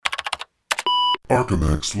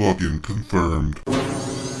Archimex login confirmed.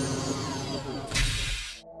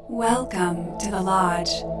 Welcome to the Lodge.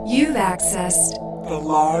 You've accessed the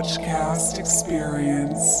Lodgecast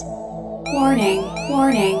experience. Warning,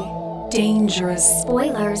 warning. Dangerous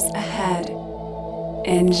spoilers ahead.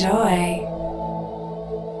 Enjoy.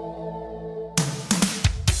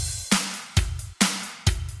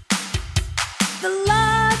 The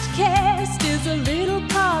Lodgecast is a little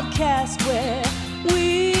podcast where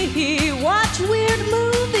we watch weird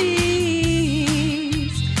movies,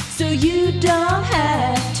 so you don't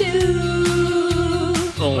have to.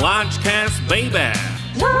 The Lodgecast, baby.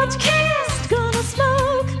 Lodgecast, gonna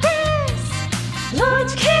smoke grass.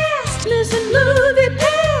 Lodgecast, missing movie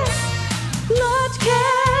pass.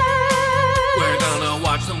 Lodgecast, We're gonna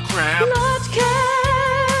watch some crap,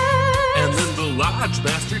 Lodgecast, and then the Lodge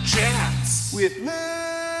Master chats. With Lucas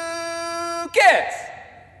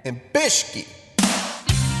and Bishki.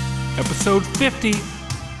 Episode 50.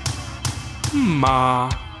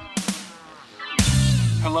 Ma.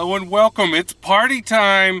 Hello and welcome. It's party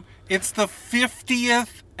time. It's the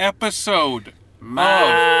 50th episode of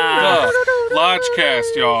the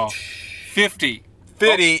Lodgecast, y'all. 50.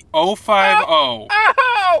 50. 050.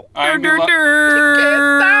 I'm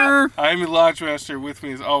the Lodge Master. With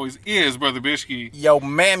me, as always, is Brother Bishki. Yo,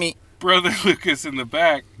 mammy. Brother Lucas in the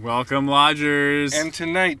back. Welcome, Lodgers. And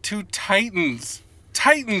tonight, two titans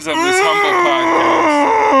of this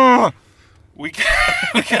humble podcast. We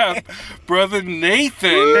got Brother Nathan.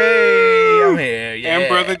 Hey, I'm here. Yeah. And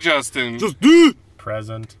Brother Justin.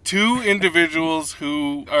 Present. Two individuals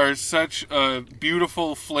who are such a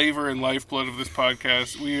beautiful flavor and lifeblood of this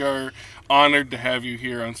podcast. We are honored to have you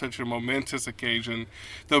here on such a momentous occasion.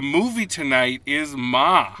 The movie tonight is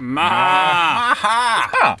Ma.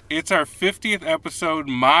 It's our 50th episode,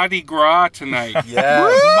 Mardi Gras tonight.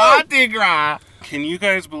 Yes. Mardi Gras. Can you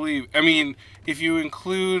guys believe? I mean, if you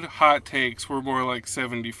include hot takes, we're more like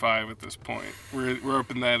 75 at this point. We're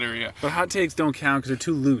up in that area. But hot takes don't count because they're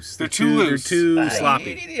too loose. They're too loose. They're too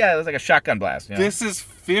sloppy. Yeah, it was like a shotgun blast. You know? This is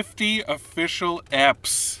 50 official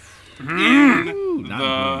EPs in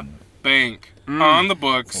the bank, on the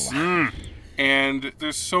books. And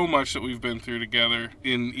there's so much that we've been through together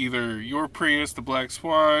in either your Prius, the Black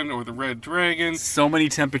Swan, or the Red Dragon. So many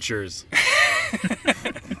temperatures.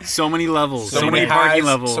 So many levels. So So many highs, parking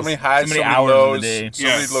levels. So many highs, So many many hours lows, of the day. so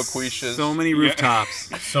Yes. many loquacious. So many rooftops.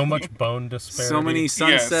 So much bone disparity. So many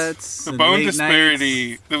sunsets. The and bone late disparity.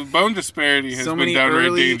 nights. The bone disparity has So been many downright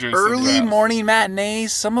early dangerous. in the past. morning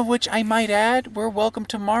matinees, some of which I might add, we're welcome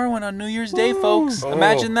tomorrow and on New Year's Day, folks. Oh.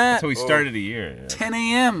 Imagine that. That's how we started a year. Yeah. 10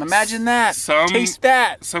 a.m. Imagine that. Some- Taste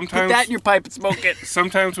that. sometimes- Put that in your pipe and smoke it.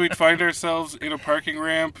 Sometimes we'd find ourselves in a parking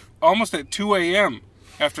ramp almost at 2 a.m.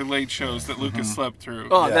 after late shows that Lucas slept through.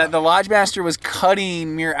 Oh, Yeah. the Lodge Master was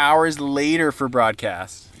cutting mere hours later for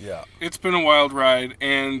broadcast. Yeah. It's been a wild ride,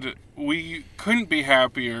 and we couldn't be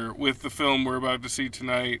happier with the film we're about to see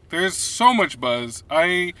tonight. There's so much buzz.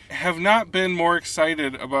 I have not been more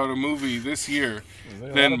excited about a movie this year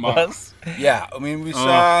than Ma. Yeah. I mean, we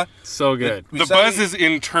saw. So good. we The saw buzz is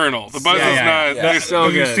internal. The buzz is not... yeah. there's- So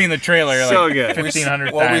We've good. seen the trailer So like good.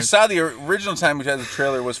 1,500 Well, we times. saw the original time we had the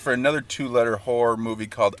trailer was for another two-letter horror movie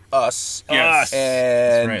called Us. Yes.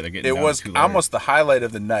 And right, they're getting it down was to two letters. almost the highlight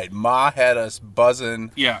of the night. Ma had us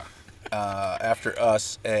buzzing Yeah. after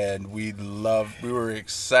Us, and we were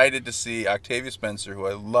excited to see Octavia Spencer, who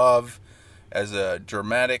I love as a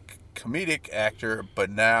dramatic comedic actor, but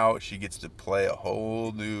now she gets to play a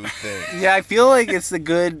whole new thing. Yeah, I feel like it's the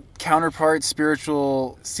good counterpart,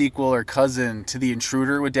 spiritual sequel or cousin to The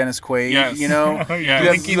Intruder with Dennis Quaid. Yes. You know? Yeah. You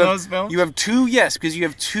You think he knows films? You have two, yes, because you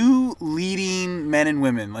have two leading men and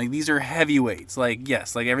women. Like, these are heavyweights. Like,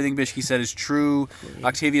 yes, like everything Bishki said is true.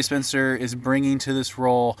 Octavia Spencer is bringing to this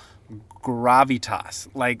role gravitas.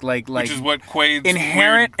 Like Which is what Quaid's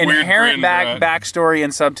inherent weird grin brought. backstory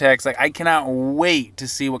and subtext. Like, I cannot wait to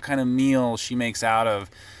see what kind of meal she makes out of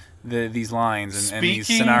these lines and these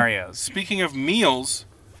scenarios. Speaking of meals,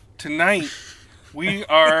 tonight we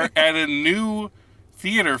are at a new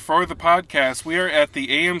theater for the podcast. We are at the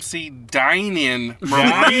AMC Dine-In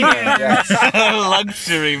Marina.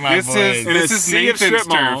 Luxury, my This boy. is sea of Nathan's strip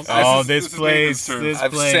malls. turf. Oh, is this place. Nathan's turf. This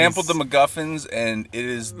I've place. sampled the MacGuffins, and it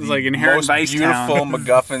is the like Inherent most Vice beautiful Town.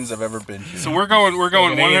 MacGuffins I've ever been to. So we're going an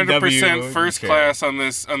 100% A&W first chair. class on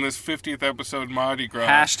this 50th episode Mardi Gras.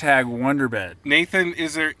 Hashtag Wonderbed. Nathan,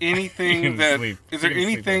 is there anything You can that sleep. is there You can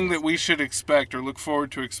sleep anything on that we should expect or look forward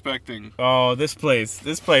to expecting? Oh, this place.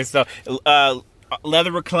 Though,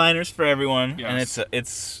 leather recliners for everyone, Yes. and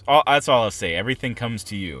it's all. That's all I'll say. Everything comes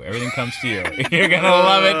to you. Everything comes to you. You're gonna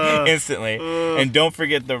love it instantly. And don't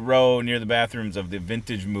forget the row near the bathrooms of the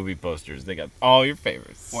vintage movie posters. They got all your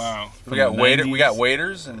favorites. Wow. We got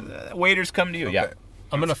waiters and Waiters come to you. Yeah.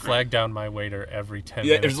 I'm going to flag down my waiter every 10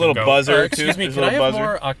 Yeah, minutes. there's a little and go, buzzer, Excuse too. me, There's can a I little have buzzer.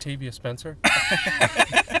 more Octavia Spencer?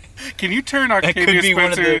 Can you turn That Octavia could be one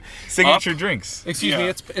of Spencer the signature up? drinks. Excuse me,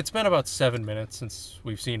 it's been about 7 minutes since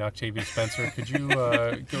we've seen Octavia Spencer. Could you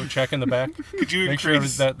go check in the back? Could you Make sure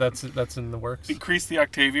increase that's in the works? increase the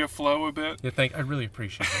Octavia flow a bit? Yeah, I'd really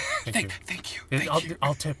appreciate it. Thank you.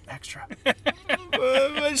 I'll tip extra.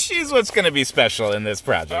 But she's what's going to be special in this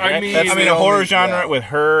project. I Right? mean- I mean, a horror genre with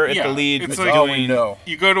her at Yeah, the lead. it's It's like- all we know.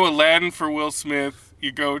 You go to Aladdin for Will Smith.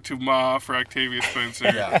 You go to Ma for Octavia Spencer.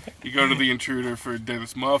 Yeah. You go to The Intruder for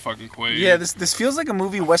Dennis motherfucking Quaid. Yeah, this feels like a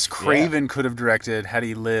movie Wes Craven could have directed had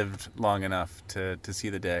he lived long enough to see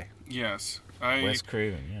the day. Yes. Wes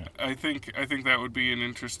Craven, yeah. I think that would be an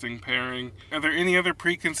interesting pairing. Are there any other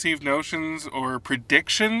preconceived notions or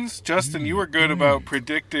predictions? Justin, you were good about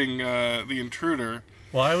predicting The Intruder.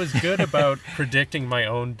 Well, I was good about predicting my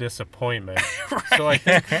own disappointment. So I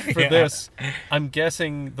think for this, I'm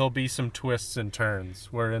guessing there'll be some twists and turns,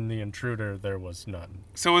 where in The Intruder there was none.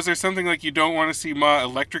 So is there something like you don't want to see Ma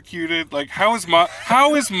electrocuted? Like how is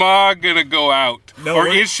Ma gonna go out? No, or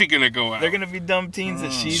is she gonna go out? They're going to be dumb teens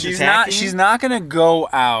that she's She's attacking. not. She's not gonna go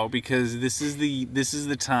out because this is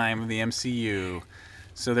the time of the MCU.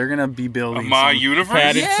 So they're gonna be building A Ma some universe?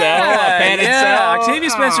 Padded Yeah, cell? A padded yeah. cell? Octavia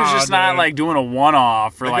Spencer's just not like doing a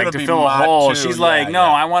one-off or They're like gonna to be fill a Ma hole. too, She's yeah, like, no,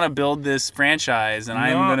 yeah. I want to build this franchise, and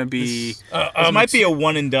I'm gonna be. This might be a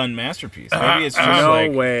one and done masterpiece. Maybe it's just no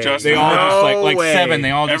like way. Justin, they all just No like way. Seven.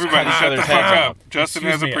 They all just Everybody cut each shut other's the heads fuck off. up. Justin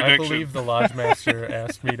Excuse has a me, I prediction. believe the Lodge Master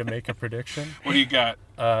asked me to make a prediction. What do you got?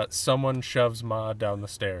 Someone shoves Ma down the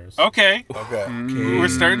stairs. Okay. Okay. We're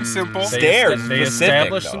starting simple. Stairs, They specific,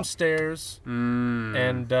 establish though. some stairs,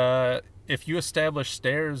 and if you establish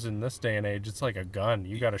stairs in this day and age, it's like a gun.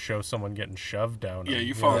 You got to show someone getting shoved down. Yeah, them,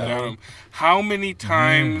 you fall know? down them. How many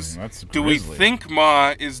times that's do we grisly. think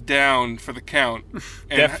Ma is down for the count? And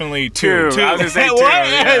Definitely Two. two. I was gonna say two. What?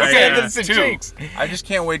 Yeah, Okay, yeah. that's the Two. jinx. I just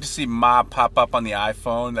can't wait to see Ma pop up on the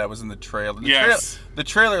iPhone that was in the trailer. Yes. The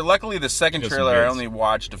trailer, luckily the second Just some trailer I bits. only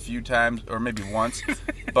watched a few times, or maybe once,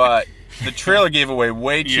 but the trailer gave away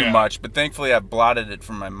way too Yeah. much, but thankfully I've blotted it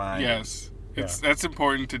from my mind. Yes. That's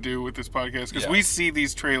important to do with this podcast because Yeah. we see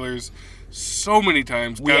these trailers so many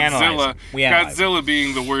times. We analyze Godzilla, it. We analyze Godzilla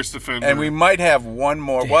being the worst offender. And we might have one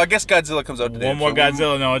more. Well, I guess Godzilla comes out today. One more so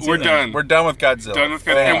Godzilla. No, it's we're in there. done. We're done with Godzilla. Done with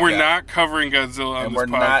Godzilla, Thank and we're God. not covering Godzilla on And this we're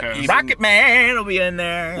not podcast. even- Rocket Man will be in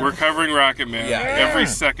there. We're covering Rocket Man Yeah. every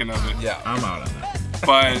second of it. Yeah. I'm out on that.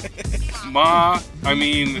 But Ma, I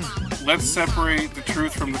mean, let's separate the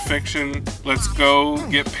truth from the fiction. Let's go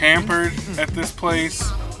get pampered at this place.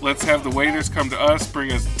 Let's have the waiters come to us,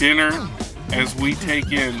 bring us dinner as we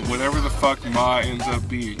take in whatever the fuck Ma ends up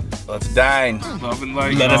being. Let's dine. Love and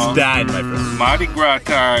light. Let us y'all. dine, my friend. Mardi Gras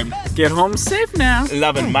time. Get home safe now.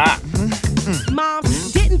 Loving Ma. Mom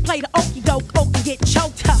didn't play the okey doke, and get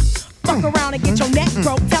choked up. Fuck around and get your neck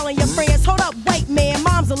broke. Telling your friends, hold up, wait, man,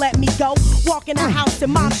 moms will let me go. Walk in the house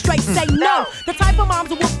and mom straight say no. The type of moms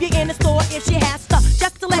will whoop you in the store if she has stuff.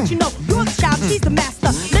 Just to let you know, you're the child, she's the master.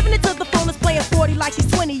 Living it to the fullest, playing 40 like she's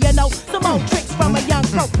 20, you know. Some old tricks from a young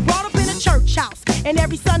pro. Brought up in a church house, and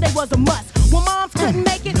every Sunday was a must. When moms couldn't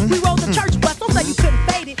make it, we rode the church bus. Don't say you couldn't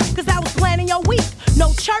fade it, cause I was planning your week.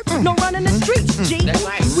 No church, no running the streets, G.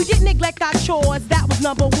 We didn't neglect our chores, that was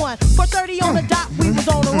number one. 4:30 on the dot, we was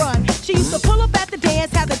on the run. She used to pull up at the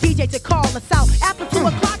dance, have the DJ to call us out. After 2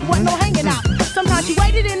 o'clock, wasn't no hanging out. Sometimes she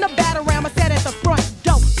waited in the battleground and sat at the front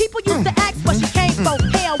door. People used to ask, but she came for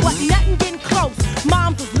hell, wasn't nothing getting close.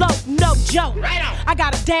 Moms was low, no joke. I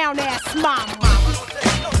got a down ass mom.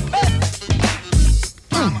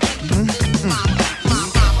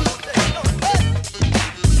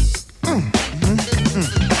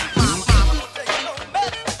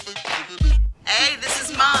 Hey, this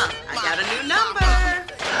is Mom. I got a new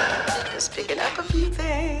number. Just picking up a few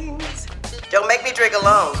things. Don't make me drink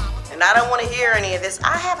alone. And I don't want to hear any of this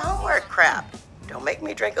I have homework crap. Don't make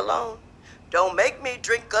me drink alone. Don't make me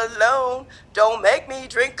drink alone. Don't make me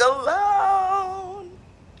drink alone.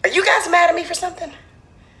 Are you guys mad at me for something?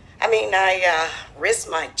 I mean, I risked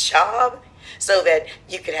my job so that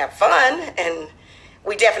you could have fun, and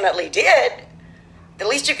we definitely did. The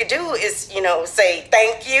least you could do is, you know, say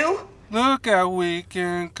thank you. Look out,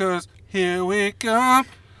 weekend, cause here we come.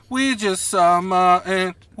 We just saw Ma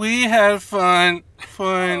and we had fun.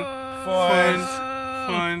 Fun.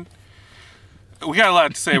 We got a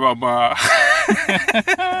lot to say about Ma.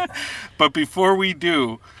 But before we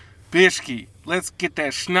do, Bishki, let's get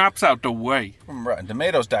that schnapps out the way. From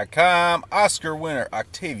RottenTomatoes.com, Oscar winner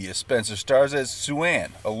Octavia Spencer stars as Sue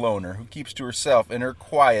Ann, a loner who keeps to herself in her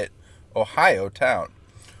quiet Ohio town.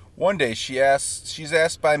 One day she's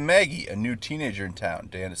asked by Maggie, a new teenager in town,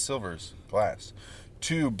 Diana Silver's class,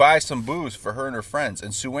 to buy some booze for her and her friends,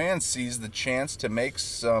 and Sue Ann sees the chance to make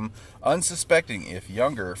some unsuspecting, if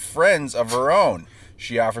younger, friends of her own.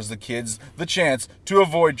 She offers the kids the chance to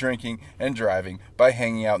avoid drinking and driving by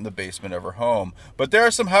hanging out in the basement of her home. But there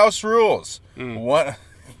are some house rules. One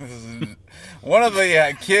of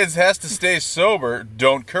the kids has to stay sober,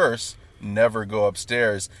 don't curse, never go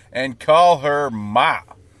upstairs, and call her Ma.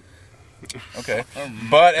 Okay.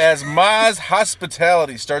 But as Ma's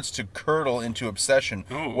hospitality starts to curdle into obsession,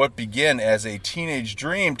 what began as a teenage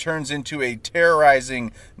dream turns into a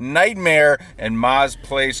terrorizing nightmare, and Ma's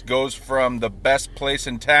place goes from the best place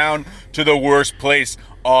in town to the worst place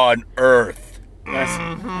on earth.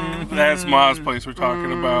 That's Ma's place we're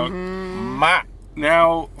talking about. Ma.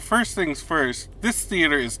 Now, first things first, this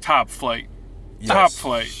theater is top flight. Yes. Top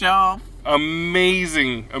flight. Show.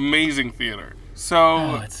 Amazing theater.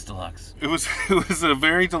 So it's deluxe. It was a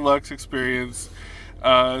very deluxe experience.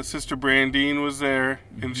 Sister Brandine was there,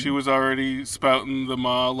 and she was already spouting the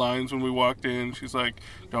Ma lines when we walked in. She's like,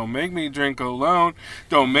 "Don't make me drink alone.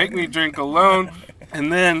 Don't make me drink alone."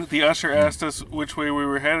 And then the usher asked us which way we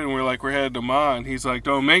were headed, and we're like, "We're headed to Ma." And he's like,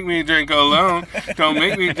 "Don't make me drink alone. Don't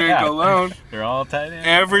make me drink alone." They're all tied in.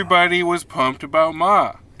 Everybody was pumped about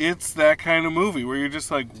Ma. It's that kind of movie where you're just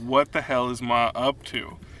like, what the hell is Ma up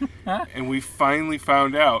to? And we finally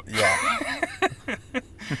found out. Yeah.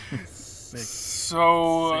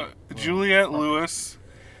 So, Juliette Lewis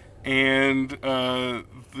and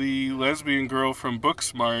the lesbian girl from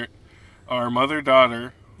Booksmart are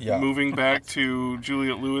mother-daughter, moving back to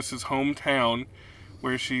Juliette Lewis's hometown,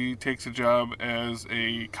 where she takes a job as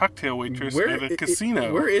a cocktail waitress at a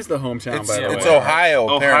casino. Where is the hometown, by the way? It's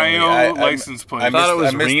Ohio, apparently. Ohio license plate. I thought it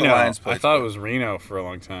was missed Reno. the license plate. I thought it was Reno for a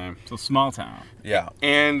long time. It's a small town. Yeah.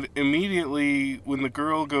 And immediately, when the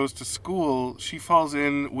girl goes to school, she falls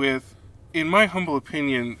in with, in my humble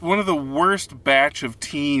opinion, one of the worst batch of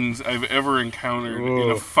teens I've ever encountered in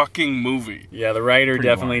a fucking movie. Yeah, the writer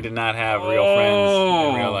definitely did not have real friends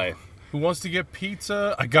in real life. Who wants to get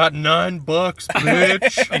pizza? I got $9, bitch. $9,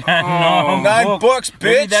 bitch.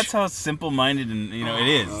 Maybe that's how simple-minded and it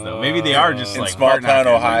is, though. Maybe they are just in like small town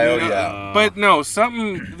Ohio. Yeah. But no,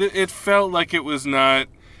 it felt like it was not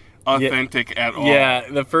authentic at all. Yeah,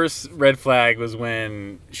 the first red flag was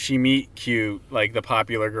when she meet cute, like the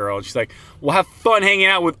popular girl, and she's like, "We'll have fun hanging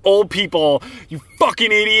out with old people, you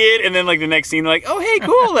fucking idiot." And then like the next scene, like, "Oh hey,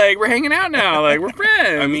 cool, like we're hanging out now, like we're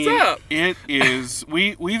friends." I mean, what's up? It is.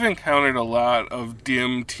 We've encountered a lot of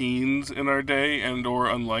dim teens in our day and/or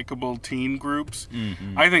unlikable teen groups.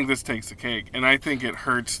 Mm-hmm. I think this takes the cake, and I think it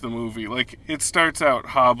hurts the movie. Like it starts out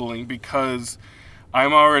hobbling because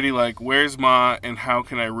I'm already like, where's Ma and how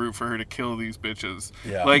can I root for her to kill these bitches?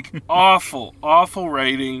 Yeah. Like, awful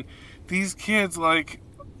writing. These kids, like,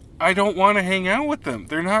 I don't want to hang out with them.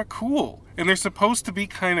 They're not cool. And they're supposed to be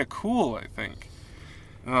kind of cool, I think.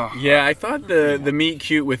 Ugh. Yeah, I thought the meet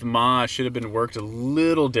cute with Ma should have been worked a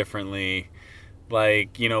little differently.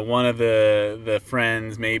 Like, one of the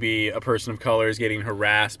friends, maybe a person of color, is getting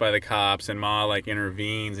harassed by the cops, and Ma, like,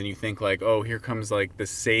 intervenes, and you think, like, oh, here comes, like, the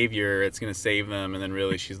savior, it's going to save them, and then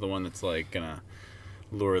really she's the one that's, like, going to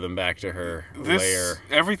lure them back to her lair.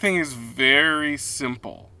 Everything is very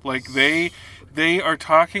simple. Like, they are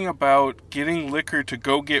talking about getting liquor to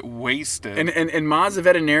go get wasted. And Ma's a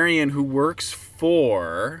veterinarian who works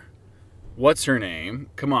for... What's her name?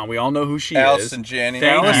 Come on, we all know who she Allison is. Janney.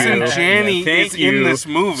 Allison Janney is in this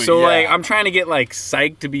movie. So, like, I'm trying to get, like,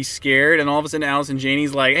 psyched to be scared, and all of a sudden Allison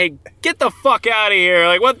Janney's like, "Hey, get the fuck out of here.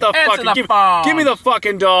 Like, what the fuck? Give me the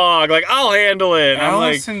fucking dog. Like, I'll handle it." And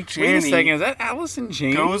Allison I'm like, Janney. wait a second, is that Allison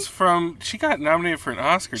Janney? She got nominated for an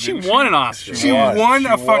Oscar, She didn't she? won an Oscar. She won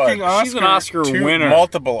a fucking Oscar. She's an Oscar winner.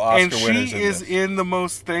 Multiple Oscar winners. And she is in the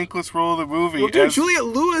most thankless role of the movie. Well, dude, Juliette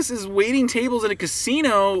Lewis is waiting tables at a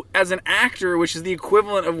casino as an actor, which is the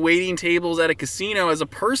equivalent of waiting tables at a casino as a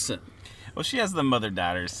person. Well, she has the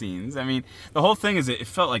mother-daughter scenes. I mean, the whole thing is it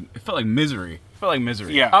felt like misery. It felt like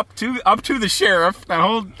misery. Yeah. Up to the sheriff.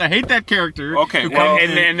 I hate that character. Okay. Well,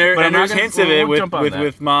 and there's hints of it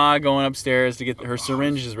with Ma going upstairs to get her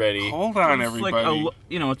syringes ready. Hold on, everybody. Like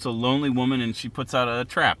it's a lonely woman, and she puts out a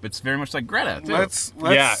trap. It's very much like Greta. Too. Let's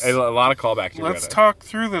a lot of callback to Greta. Let's talk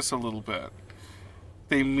through this a little bit.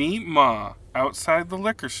 They meet Ma outside the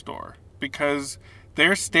liquor store because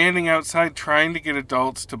they're standing outside trying to get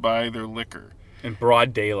adults to buy their liquor. In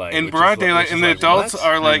broad daylight. In which broad is daylight, which and is the like, adults what?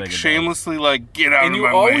 are like Three-legged shamelessly like, get out And of you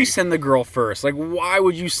my always way. send the girl first. Like, why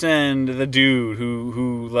would you send the dude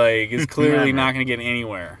who like is clearly Never. not going to get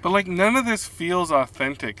anywhere? But like none of this feels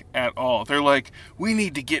authentic at all. They're like, we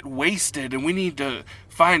need to get wasted and we need to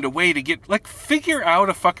find a way to get figure out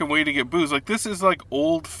a fucking way to get booze. Like this is like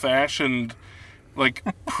old fashioned, like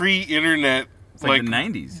pre-internet. It's like the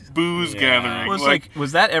 90s. Booze gathering.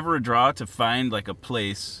 Was that ever a draw to find like a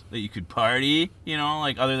place that you could party,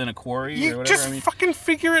 like other than a quarry you or whatever? just fucking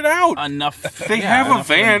figure it out. Enough. They have a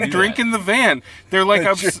van, drink in the van. They're like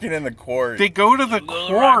drinking in the quarry. They go to the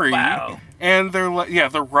quarry pile. and they're like,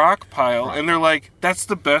 the rock pile, and they're like, that's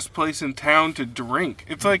the best place in town to drink.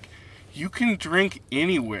 It's like, you can drink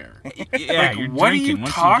anywhere. Yeah, like, what are you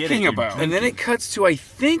talking about? And then it cuts to, I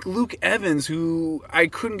think, Luke Evans, who I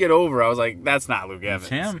couldn't get over. I was like, that's not Luke Evans.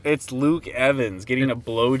 him. It's Luke Evans getting a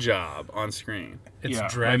blowjob on screen. It's Yeah.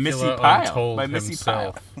 Dracula By Missy Pyle. Untold By Missy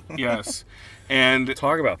himself. Yes. And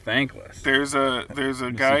Talk about thankless. there's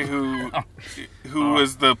a guy who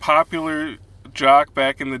was the popular jock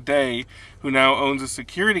back in the day who now owns a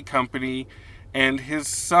security company, and his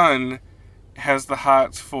son has the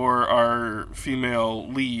hots for our female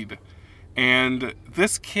lead. And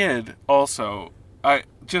this kid also, I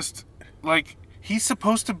just like, he's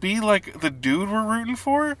supposed to be like the dude we're rooting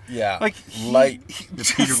for. Yeah. Like Light.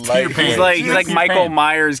 just- Light. He's like Michael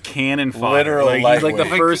Myers cannon fodder. Literal Like, he's like the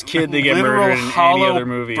lightweight. first kid to get literal murdered in any hollow other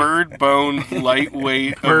movie. bird bone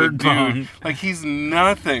lightweight Bird of a dude. bone. Like he's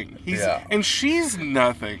nothing. Yeah. And she's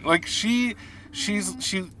nothing. Like she's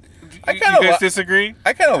I you kinda guys li- disagree?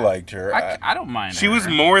 I kind of liked her. I don't mind. She her. was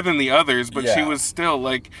more than the others, but she Yeah. was still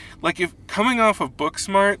like if coming off of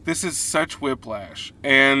Booksmart, this is such whiplash.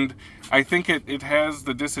 And I think it has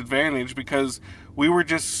the disadvantage because we were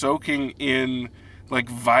just soaking in like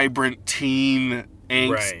vibrant teen angst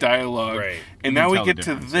Right, dialogue. right. And You now can we tell the get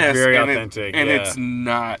to difference. this Very and authentic, and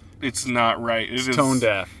yeah. it's not right. It It's is tone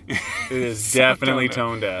deaf. It is so definitely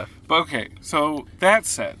tone tone deaf. But okay, so that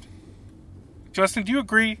said, Justin, do you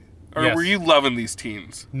agree? Or Yes. were you loving these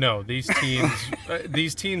teens? No, these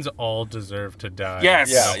teens all deserve to die. Yes.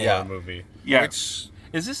 in a Yeah, horror movie. Yes.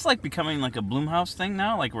 Is this like becoming like a Blumhouse thing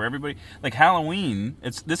now? Like where everybody like Halloween?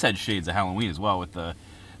 This had shades of Halloween as well with the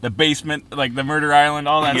basement, like the murder island,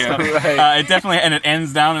 all that Yeah. stuff. Right. It definitely, and it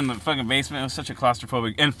ends down in the fucking basement. It was such a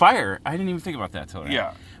claustrophobic and fire. I didn't even think about that till now.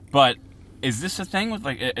 Yeah. But is this a thing with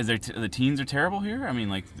like? Is there the teens are terrible here? I mean,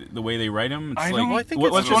 like the way they write them. It's I like, don't- I think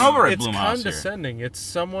what's it's going just- over at It's Blumhouse here? condescending. It's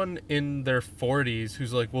someone in their 40s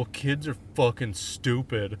who's like, well, kids are fucking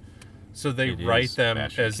stupid. So they It write is them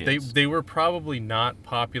bashing as kids. they were probably not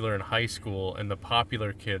popular in high school, and the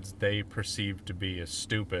popular kids they perceived to be as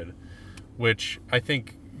stupid, which I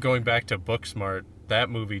think, going back to Booksmart, that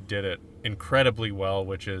movie did it incredibly well,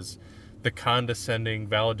 which is the condescending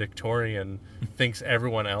valedictorian thinks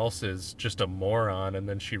everyone else is just a moron, and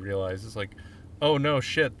then she realizes, like, oh no,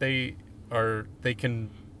 shit, they can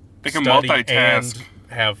study multitask. and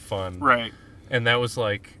have fun. Right. And that was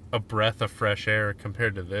like a breath of fresh air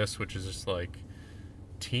compared to this, which is just like,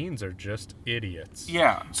 teens are just idiots.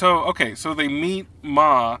 Yeah. So they meet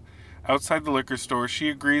Ma outside the liquor store. She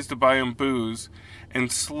agrees to buy him booze,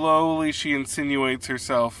 and slowly she insinuates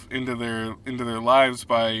herself into their lives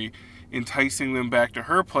by enticing them back to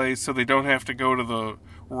her place so they don't have to go to the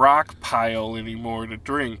rock pile anymore to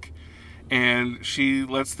drink. And she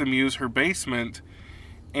lets them use her basement,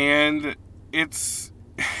 and it's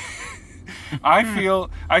I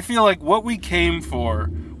feel like what we came for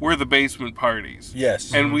were the basement parties.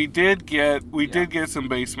 Yes. And we did get some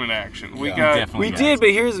basement action. We Yeah. got Definitely. We did, but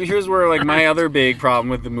here's where like my other big problem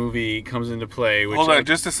with the movie comes into play. Which, Hold on like,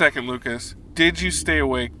 just a second, Lucas. Did you stay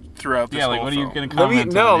awake throughout this Yeah, like whole what are you film? going to Let me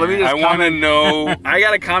comment on let me there? just I want to comment. know. I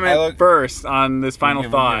got to comment first on this final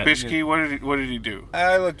give- thought. Bishki, what did he do?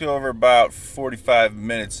 I looked over about 45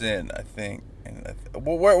 minutes in, I think. And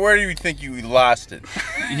where do you think you lost it?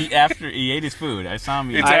 He ate his food. I saw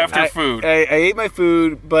him. It's after food. I ate my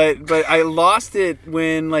food, but I lost it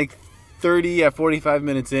when like 45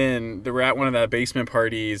 minutes in, they were at one of the basement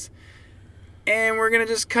parties, and we're gonna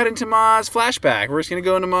just cut into Ma's flashback. We're just gonna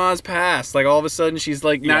go into Ma's past. Like all of a sudden, she's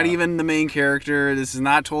like not Yeah. even the main character. This is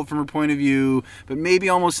not told from her point of view. But maybe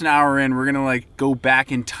almost an hour in, we're gonna like go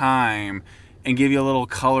back in time and give you a little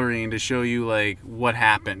coloring to show you like what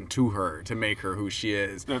happened to her to make her who she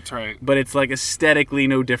is. That's right. But it's like aesthetically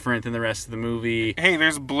no different than the rest of the movie. Hey,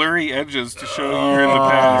 there's blurry edges to show you're in the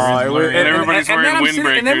past. And everybody's then wearing I'm sitting-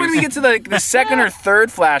 windbreakers. and then when we get to the second or third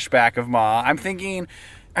flashback of Ma, I'm thinking,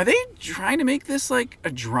 are they trying to make this like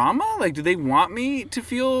a drama? Like, do they want me to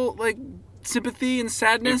feel like sympathy and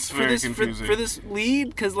sadness It's for very this confusing. for this lead?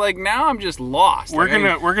 Because like now I'm just lost. We're Like,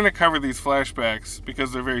 gonna we're gonna cover these flashbacks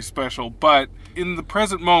because they're very special. But in the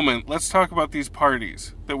present moment, let's talk about these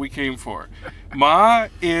parties that we came for. Ma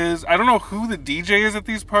is, I don't know who the DJ is at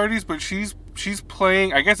these parties, but she's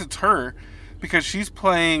playing. I guess it's her because she's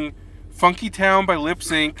playing Funky Town by Lip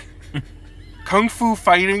Sync, Kung Fu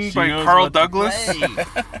Fighting by knows Carl what to Douglas,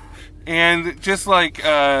 play. and just like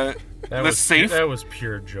That was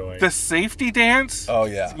pure joy. The safety dance. Oh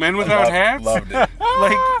yeah, Men Without Hats. Loved it.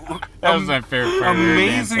 Like That was my favorite part.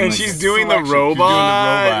 amazing. and she's doing the selection.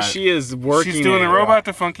 robot. She is working. She's doing it. the robot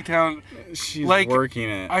to Funky Town. She's like, working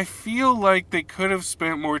it. I feel like they could have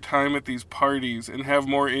spent more time at these parties and have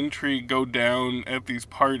more intrigue go down at these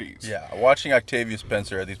parties. Yeah, watching Octavia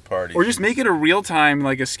Spencer at these parties. Or just make it a real time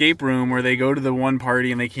like escape room where they go to the one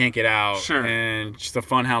party and they can't get out. Sure. And just a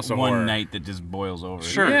fun house of One horror. night that just boils over.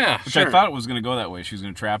 Sure. Yeah. Which sure. I thought it was going to go that way. She was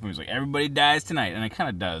going to trap him. He was like, everybody dies tonight. And it kind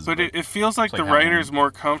of does. But it feels like it's the like Halloween. writer's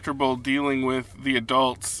more comfortable dealing with the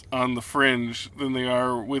adults on the fringe than they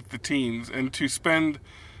are with the teens. And to spend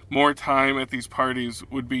more time at these parties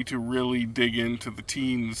would be to really dig into the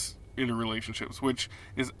teens' interrelationships, which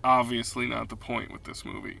is obviously not the point with this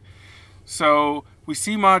movie. So we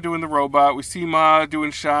see Ma doing the robot. We see Ma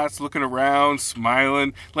doing shots, looking around,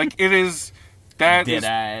 smiling. Like it is that is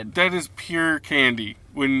Dead-eyed. that is pure candy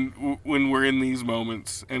when we're in these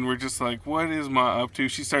moments, and we're just like, what is Ma up to?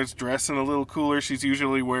 She starts dressing a little cooler. She's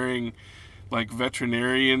usually wearing like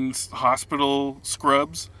veterinarian's hospital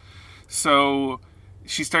scrubs, so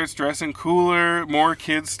she starts dressing cooler. More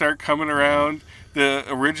kids start coming around. The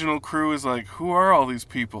original crew is like, who are all these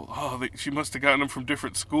people? Oh, she must have gotten them from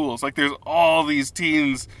different schools. Like, there's all these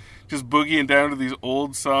teens just boogieing down to these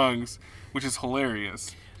old songs, which is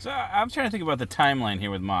hilarious. So I'm trying to think about the timeline here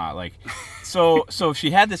with Ma. Like, so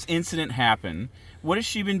she had this incident happen. What has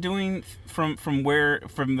she been doing from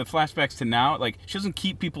the flashbacks to now? Like, she doesn't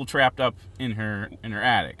keep people trapped up in her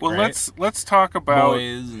attic. Well, right? let's talk about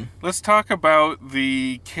Boys. let's talk about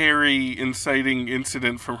the Carrie inciting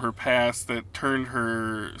incident from her past that turned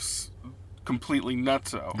her completely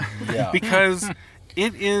nutso. Yeah. Because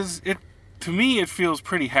to me it feels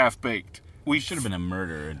pretty half baked. We should have been a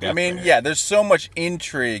murder. I mean, yeah, there's so much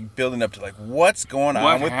intrigue building up to like what's going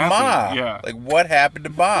on with Ma. happened? Yeah. Like what happened to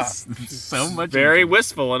Ma? So much. Very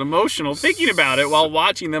wistful and emotional thinking about it while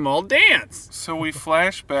watching them all dance. So we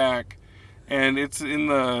flash back, and it's in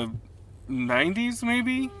the 90s,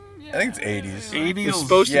 maybe? I think it's 80s. 80s. It's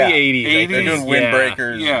supposed to be 80s. I They're think. doing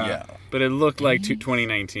windbreakers. Yeah. But it looked like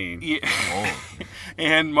 2019. Yeah.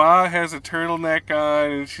 And Ma has a turtleneck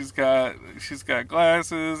on, and she's got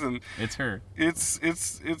glasses, and it's her. It's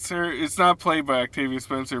her. It's not played by Octavia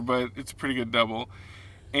Spencer, but it's a pretty good double.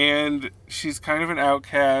 And she's kind of an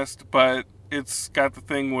outcast, but it's got the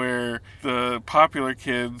thing where the popular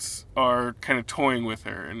kids are kind of toying with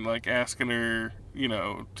her and like asking her,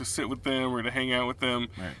 to sit with them or to hang out with them.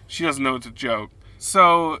 Right. She doesn't know it's a joke.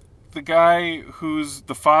 So the guy who's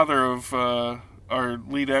the father of our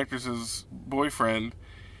lead actress's boyfriend,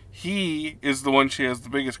 he is the one she has the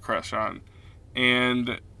biggest crush on.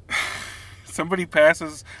 And somebody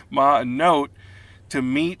passes Ma a note to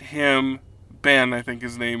meet him, Ben, I think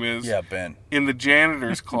his name is. Yeah, Ben. In the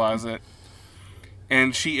janitor's closet.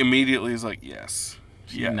 And she immediately is like, yes.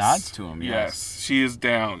 She nods to him, yes. She is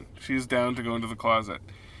down. She is down to go into the closet.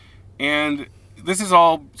 And this is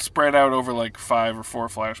all spread out over like 5 or 4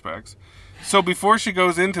 flashbacks. So before she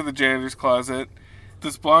goes into the janitor's closet,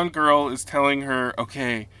 this blonde girl is telling her,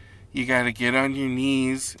 okay, you got to get on your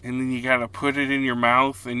knees, and then you got to put it in your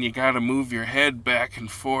mouth, and you got to move your head back and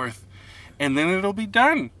forth, and then it'll be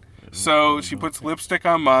done. So she puts lipstick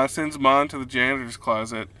on Ma, sends Ma into the janitor's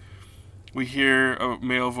closet. We hear a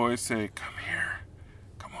male voice say, come here,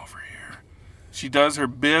 come over here. She does her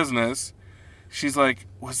business. She's like,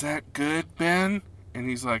 was that good, Ben? And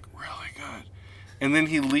he's like, really good. And then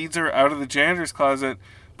he leads her out of the janitor's closet,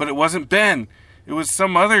 but it wasn't Ben. It was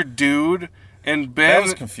some other dude. And Ben, That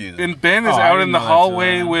was confusing. And Ben is out in the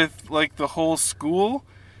hallway with like the whole school,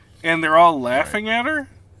 and they're all laughing at her.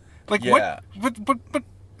 Like what? But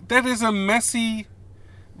that is a messy,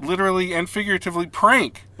 literally and figuratively,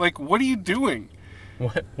 prank. Like, what are you doing?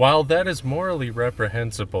 While that is morally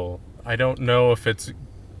reprehensible, I don't know if it's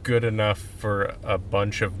good enough for a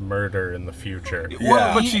bunch of murder in the future.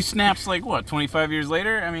 Well, but she snaps like what, 25 years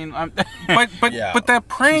later? I mean, but that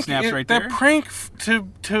prank, She snaps right that there? prank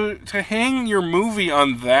to hang your movie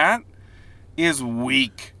on that is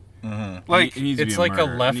weak. Mm-hmm. Like It's like a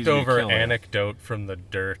leftover anecdote from the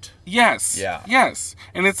dirt. Yes. Yeah. Yes.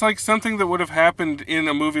 And it's like something that would have happened in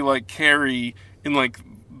a movie like Carrie in like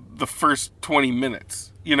the first 20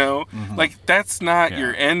 minutes. You know, like that's not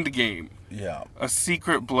your end game. Yeah. A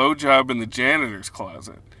secret blowjob in the janitor's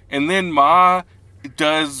closet, and then Ma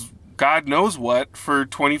does God knows what for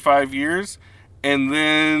 25 years, and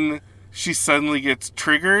then she suddenly gets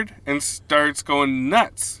triggered and starts going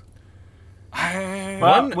nuts.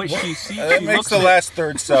 Well, she makes looks the at- last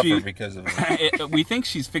third suffer because of it. We think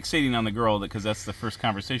she's fixating on the girl because that's the first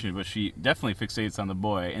conversation, but she definitely fixates on the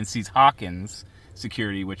boy and sees Hawkins'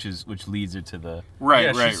 security, which leads her to the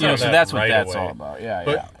right. You know, so that's what right that's away. all about. Yeah,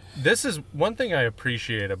 But yeah. this is one thing I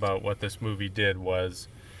appreciate about what this movie did was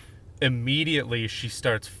immediately she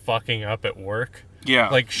starts fucking up at work. Yeah.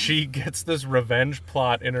 Like she gets this revenge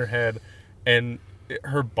plot in her head and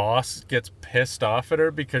her boss gets pissed off at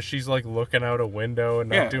her because she's like looking out a window and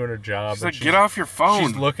not doing her job. She's like, get off your phone.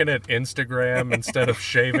 She's looking at Instagram instead of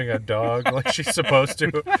shaving a dog like she's supposed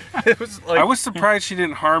to. It was like, I was surprised she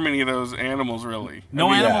didn't harm any of those animals. Really,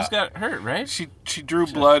 No animals got hurt, right? She drew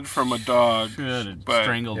blood from a dog. Should have but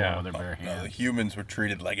strangled one with her bare hands. The humans were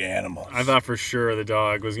treated like animals. I thought for sure the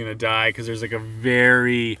dog was gonna die because there's like a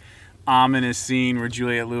very ominous scene where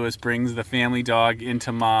Juliette Lewis brings the family dog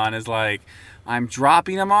into Ma and is like, I'm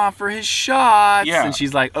dropping him off for his shots. Yeah. And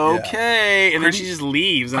she's like, okay. And then she just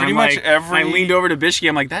leaves. And pretty I'm much like, every- I leaned over to Bishki.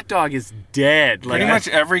 I'm like, that dog is dead. Like, Pretty much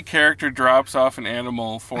every character drops off an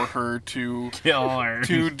animal for her to kill her,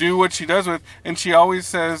 to do what she does with, and she always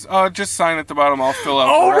says, "Oh, just sign at the bottom. I'll fill out."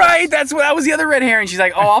 Oh, the rest." right. That was the other red herring. She's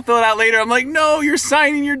like, oh, I'll fill it out later. I'm like, no, you're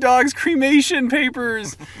signing your dog's cremation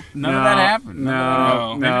papers. None of that happened.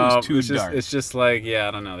 No. Maybe it was too it's just, dark. It's just like, yeah,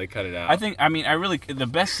 I don't know. They cut it out. The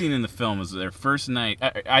best scene in the film is their first night.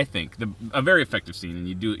 I think a very effective scene, and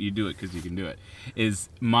you do it because you can do it. Is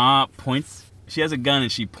Ma points? She has a gun and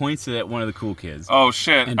she points it at one of the cool kids. Oh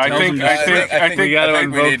shit! And I tells think we gotta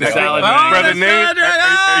invoke the salad dragon. Brother Nate,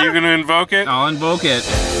 are you gonna invoke it? I'll invoke it.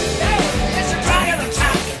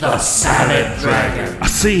 The Salad Dragon. A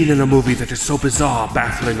scene in a movie that is so bizarre,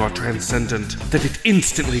 baffling, or transcendent that it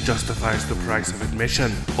instantly justifies the price of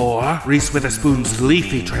admission. Or Reese Witherspoon's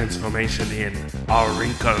leafy transformation in A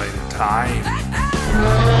Wrinkle in Time.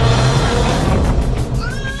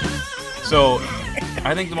 So,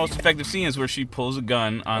 I think the most effective scene is where she pulls a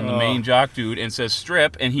gun on the main jock dude and says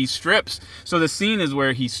strip, and he strips. So the scene is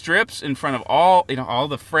where he strips in front of all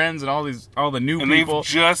the friends and all the new And people. they've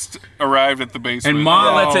just arrived at the basement. And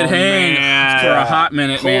Ma lets it hang for a hot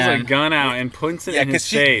minute, Pulls man. a gun out and points it in his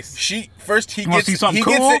face. He wanna see something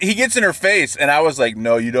cool? gets in her face, and I was like,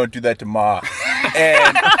 no, you don't do that to Ma.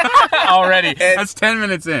 And already, that's 10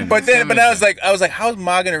 minutes in. But I was like, how's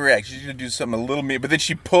Ma gonna react? She's gonna do something a little mean. But then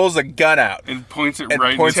she pulls a gun out and points it and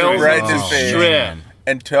right points in it his right face. in his face, Strip.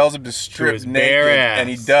 and tells him to strip his naked, bare ass. and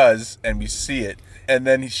he does, and we see it. And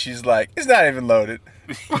then she's like, it's not even loaded.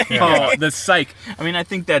 Oh, the psych. I mean, I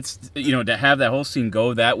think that's, to have that whole scene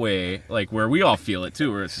go that way, like where we all feel it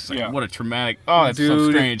too, where it's just like, what a traumatic, that's so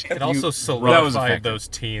Dude, strange. it also That was solidified effective. those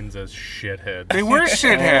teens as shitheads. They were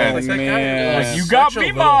shitheads. Like, that guy man. was Like, you such got a me,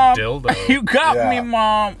 little Mom. dildo. You got me,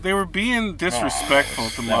 Mom. They were being disrespectful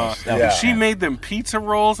to Ma. Yeah. She made them pizza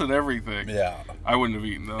rolls and everything. Yeah. I wouldn't have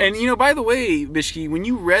eaten those. And by the way, Bishki, when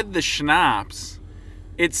you read the schnapps,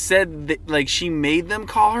 it said that like she made them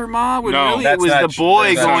call her Ma. When No, really it that's was not the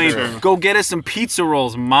boy that's not going, true. "Go get us some pizza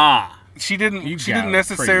rolls, Ma." she didn't You she got didn't it.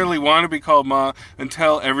 necessarily want to be called Ma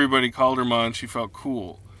until everybody called her Ma and she felt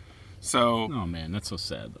cool. So Oh man, that's so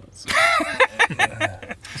sad though.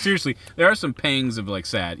 Seriously, there are some pangs of like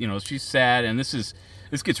sad. She's sad, and this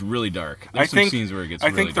gets really dark. There's some scenes where it gets I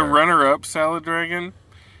really think the dark. runner-up Salad Dragon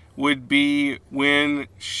would be when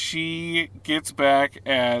she gets back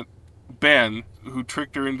at Ben, who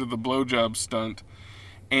tricked her into the blowjob stunt,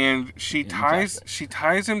 and she ties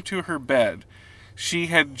him to her bed. She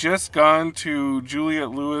had just gone to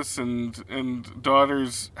Juliette Lewis and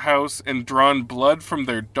daughter's house and drawn blood from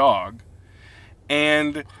their dog,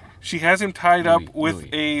 and she has him tied up with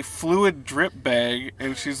a fluid drip bag,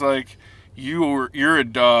 and she's like, "You're a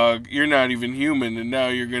dog. You're not even human, and now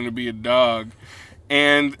you're gonna be a dog."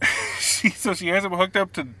 And she has him hooked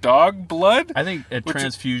up to dog blood. I think a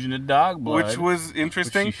transfusion of dog blood, which was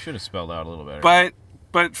interesting. Which she should have spelled out a little better.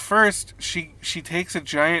 But first, she takes a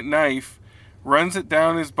giant knife, runs it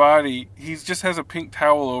down his body. He just has a pink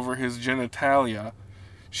towel over his genitalia.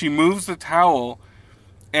 She moves the towel,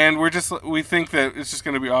 and we think that it's just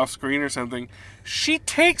going to be off screen or something. She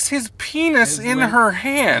takes his penis in her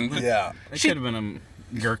hand. Yeah. It should have been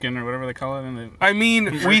a gherkin or whatever they call it in the. I mean,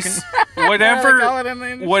 Gherkin? whatever They call it in the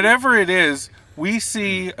industry. whatever it is, we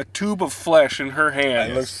see a tube of flesh in her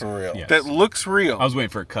hand. It looks for real. Yes. That looks real. I was waiting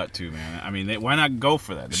for a cut too, man. I mean, why not go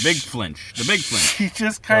for that? The big flinch. The big flinch. She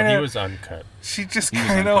just kind of. he was uncut. She just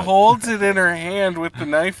kind of holds it in her hand with the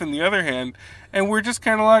knife in the other hand, and we're just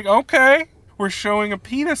kind of like, okay, we're showing a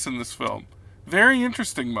penis in this film. Very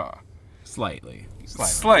interesting, Ma. Slightly.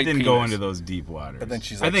 Slight Didn't penis. go into those deep waters. But then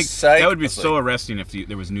she's I like, think psych. that would be It's so like- arresting if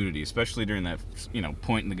there was nudity, especially during that,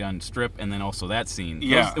 point in the gun strip, and then also that scene.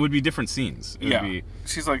 Yeah. It would be different scenes. It would be,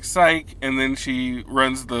 She's like, psych, and then she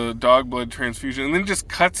runs the dog blood transfusion, and then just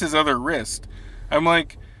cuts his other wrist. I'm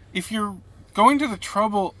like, if you're going to the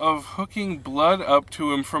trouble of hooking blood up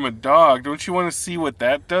to him from a dog, don't you want to see what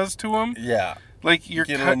that does to him? Yeah. Like, you're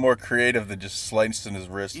Get a little more creative than just slicing his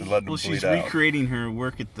wrist and letting him bleed she's out. recreating her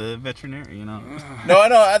work at the veterinary, No, I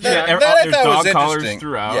know. That I there's thought was dog collars interesting.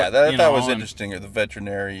 throughout. Yeah, that I thought was and- interesting. Or the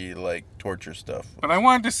veterinary torture stuff. But I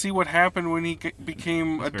wanted to see what happened when he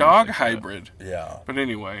became a very dog sick, hybrid. Yeah. But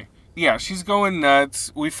anyway, yeah, she's going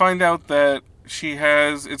nuts. We find out that she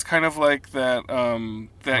has. It's kind of like that.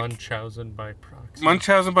 That Munchausen by proxy.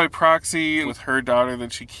 Munchausen by proxy with her daughter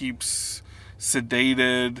that she keeps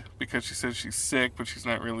sedated because she says she's sick, but she's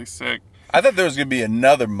not really sick. I thought there was going to be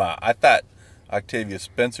another Ma. I thought Octavia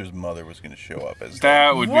Spencer's mother was going to show up as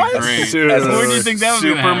that would be great. Where do you think that was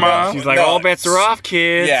Super gonna Ma? happen? She's like, all bets are off,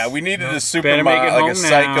 kids. Yeah, we needed a super Better Ma, make it like home a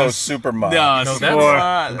psycho now. super Ma. No, No,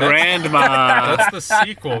 that's Grandma. That's the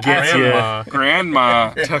sequel. Gets ya.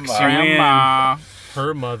 Grandma. Grandma. Tucks you in.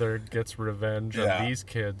 Her mother gets revenge Yeah. on these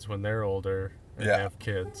kids when they're older and Yeah. have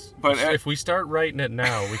kids. But if we start writing it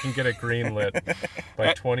now, we can get it greenlit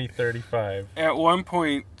by 2035. At one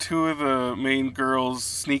point, two of the main girls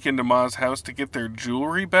sneak into Ma's house to get their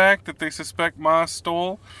jewelry back that they suspect Ma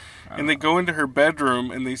stole. And they go into her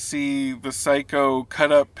bedroom and they see the psycho cut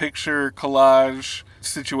up picture collage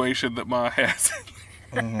situation that Ma has.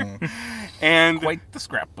 And quite the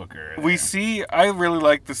scrapbooker. we see, I really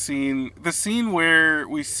like the scene where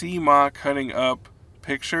we see Ma cutting up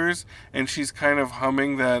pictures and she's kind of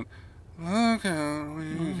humming that.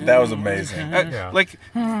 That was amazing. Like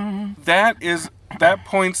that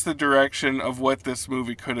points the direction of what this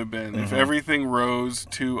movie could have been if everything rose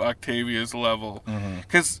to Octavia's level.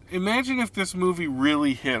 Because imagine if this movie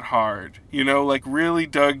really hit hard, like really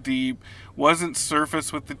dug deep, wasn't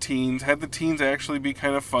surface with the teens, had the teens actually be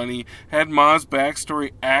kind of funny, had Ma's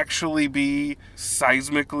backstory actually be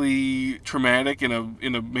seismically traumatic in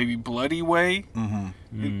a maybe bloody way,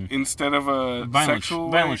 instead of a sexual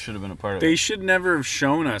way. Violence should have been a part of They it. should never have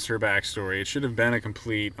shown us her backstory. It should have been a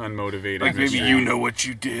complete unmotivated. Like maybe mystery. you know what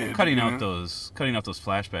you did. Cutting out those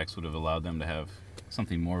flashbacks would have allowed them to have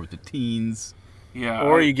something more with the teens. Yeah.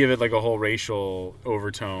 Or you give it like a whole racial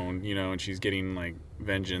overtone, and she's getting like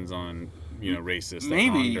vengeance on racists. that Maybe,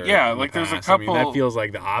 wronged her yeah, in the like, there's a past. I mean, couple- that feels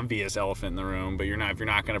like the obvious elephant in the room, but if you're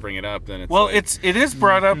not going to bring it up, then it's Well, like, it is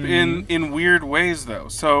brought up in weird ways though.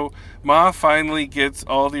 So Ma finally gets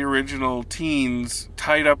all the original teens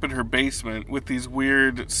tied up in her basement with these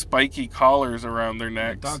weird spiky collars around their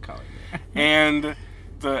necks. Dog collar. And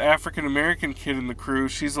the African American kid in the crew,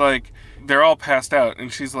 she's like, they're all passed out,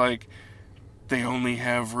 and she's like, they only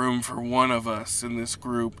have room for one of us in this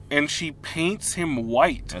group, and she paints him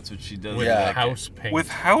white. That's what she does. With house paint. With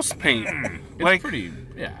house paint. It's pretty.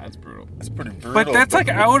 Yeah, that's brutal. It's pretty brutal. But that's like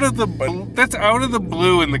out of the that's out of the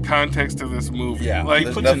blue in the context of this movie. Yeah, like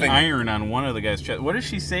there's Puts nothing- an iron on one of the guy's chest. What does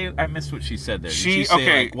she say? I missed what she said there. Did She- she say,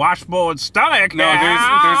 okay. like, washboard stomach? No,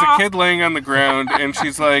 there's a kid laying on the ground, and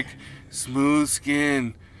she's like, smooth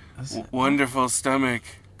skin, wonderful stomach,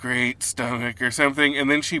 great stomach, or something. And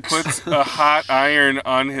then she puts a hot iron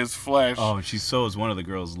on his flesh. Oh, and she sews one of the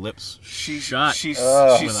girl's lips She shut. She with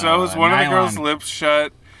sews a one of the nylon. girl's lips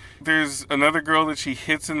shut. There's another girl that she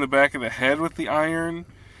hits in the back of the head with the iron.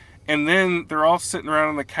 And then they're all sitting around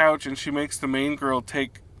on the couch, and she makes the main girl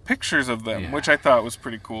take pictures of them, Yeah. which I thought was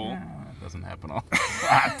pretty cool. That doesn't happen all.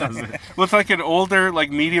 That doesn't. With like an older,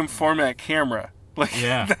 like medium format camera. Like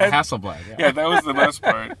Yeah, that- Hasselblad. Yeah, that was the best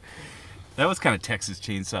part. That was kind of Texas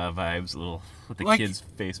Chainsaw vibes, a little with the Like, kid's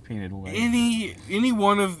face painted white. Any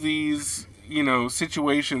one of these,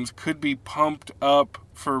 situations could be pumped up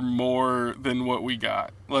for more than what we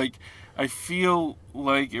got. Like, I feel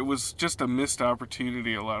like it was just a missed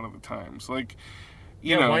opportunity a lot of the times. Like,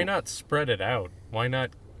 you know, why not spread it out? Why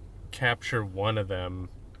not capture one of them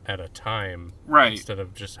at a time, Right. instead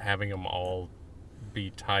of just having them all be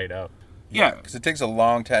tied up? Yeah. Because it takes a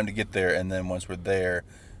long time to get there, and then once we're there,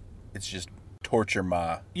 it's just torture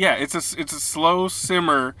Ma. Yeah, it's a slow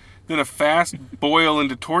simmer, then a fast boil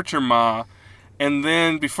into torture Ma, and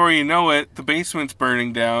then before you know it, the basement's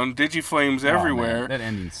burning down, digiflames everywhere. Man, that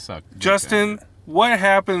ending sucked. Justin, what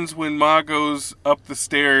happens when Ma goes up the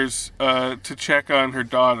stairs to check on her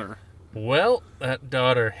daughter? Well, that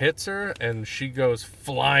daughter hits her, and she goes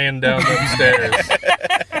flying down them stairs.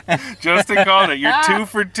 Justin called it. You're 2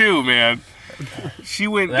 for 2, man. She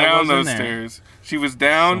went That down wasn't those there. stairs. She was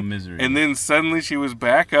down, Some misery. and then suddenly she was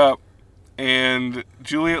back up, and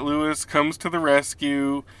Juliette Lewis comes to the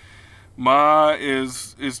rescue. Ma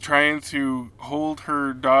is trying to hold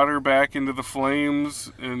her daughter back into the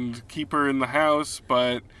flames and keep her in the house,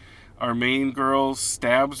 but our main girl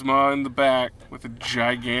stabs Ma in the back with a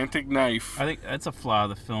gigantic knife. I think that's a flaw of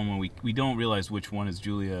the film when we don't realize which one is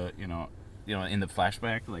Julia. You know, in the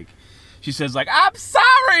flashback, like she says, like, "I'm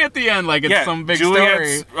sorry" at the end, like it's some big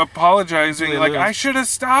Juliet's story. apologizing, Juliette like Lewis. I should have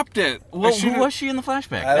stopped it. Well, who was she in the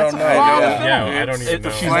flashback? I That's don't a know. flaw of the Yeah. film. Yeah, I don't even know.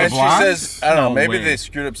 She's And the she blonde? says, I don't know, No maybe way. they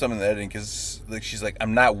screwed up some of the editing because like she's like,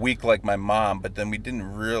 I'm not weak like my mom, but then we didn't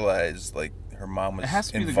realize like her mom was It has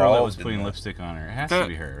to be the involved girl that was in putting that. lipstick on her. It has The- to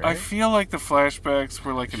be her, I right? feel like the flashbacks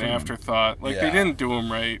were like an Shouldn't- afterthought. Like they Yeah. didn't do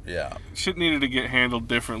them right. Yeah. Shit needed to get handled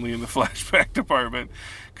differently in the flashback department,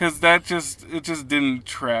 because it just didn't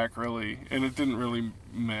track really, and it didn't really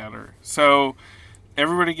matter. So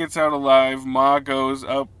everybody gets out alive. Ma goes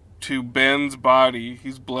up to Ben's body.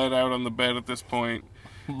 He's bled out on the bed at this point.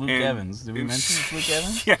 Luke And- Evans. Did we and mention it's Luke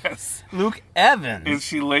Evans? Yes. Luke Evans. And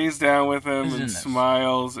she lays down with him Who's in and this?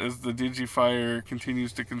 smiles as the Digifire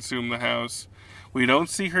continues to consume the house. We don't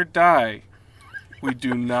see her die. We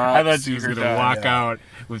do not I thought see she was her gonna die. walk out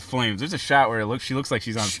with flames. There's a shot where she looks like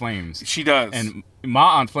she's on flames. She does. And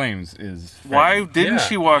Ma on flames is. Why didn't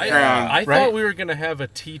she walk around? I Right? thought we were going to have a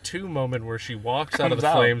T2 moment where she walks out of Comes the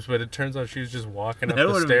out. flames, but it turns out she was just walking up That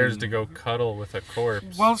the would've stairs been- to go cuddle with a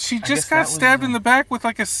corpse. Well, she guess just that got was stabbed in the back with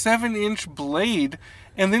like a 7-inch blade,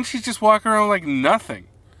 and then she's just walking around like nothing.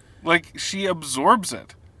 Like she absorbs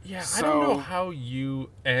it. Yeah, So- I don't know how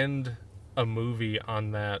you end a movie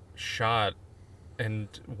on that shot and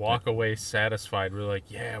walk away satisfied. We're like,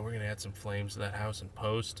 yeah, we're going to add some flames to that house in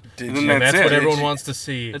post. Did And you- that's That's it. what Did everyone you- wants to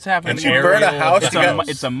see. It's happening. Did you burn a house? It's You got-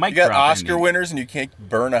 it's a mic You got drop Oscar ending. winners and you can't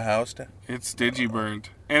burn a house down? It's digi-burned.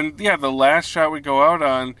 And yeah, the last shot we go out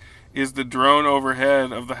on is the drone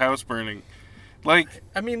overhead of the house burning. Like,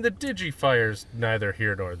 I mean, the Digifire's neither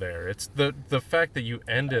here nor there. It's the fact that you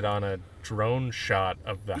ended on a drone shot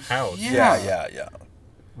of the house. Yeah. Yeah.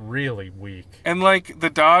 Really weak. and like the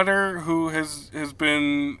daughter who has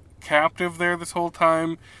been captive there this whole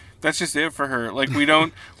time, that's just it for her. Like we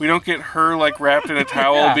don't get her like wrapped in a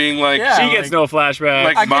towel Yeah. being like Yeah. She gets no flashback.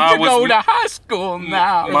 like I Ma get to was go to high school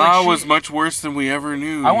now. Ma Like, was much worse than we ever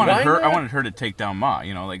knew. I wanted Why her. I not? wanted her to take down Ma.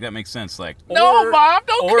 You know, like that makes sense. Like, Or- no, Mom,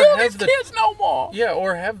 don't or kill have these the- kids no more. Yeah,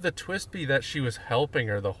 or have the twist be that she was helping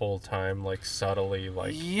her the whole time, like subtly,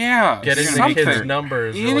 like Yeah, getting the something. kids'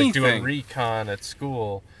 numbers or like doing Anything. recon at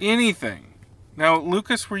school. Anything. Now,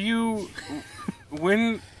 Lucas, were you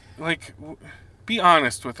when like be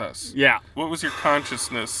honest with us? Yeah. What was your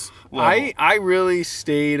consciousness level? I really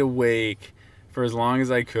stayed awake for as long as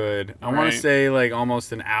I could. I want Right. to say like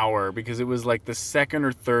almost an hour because it was like the second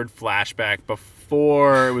or third flashback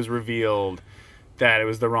before it was revealed that it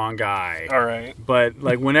was the wrong guy. All right. But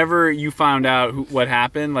like whenever you found out what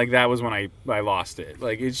happened, like that was when I lost it.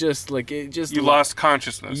 Like it just You lost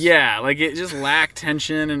consciousness. Yeah, like it just lacked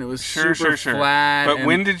tension and it was Sure, super sure. flat. But and,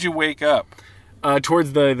 when did you wake up?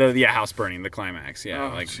 towards the house burning, the climax, yeah, Oh,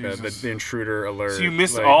 like Jesus. the intruder alert. So you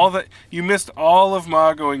missed like- you missed all of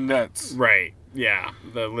Ma going nuts. Right. Yeah,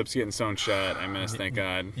 the lips getting sewn shut. I missed, thank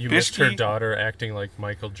God. You missed her Bishki- daughter acting like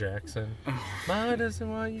Michael Jackson. Ma doesn't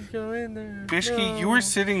want you to go in there. Bishki, no. you were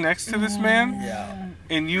sitting next to this man, Yeah.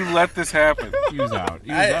 and you let this happen. He was out.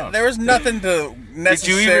 He was out. There was nothing to Did you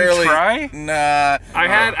necessarily. even try? Nah. I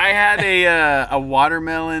had a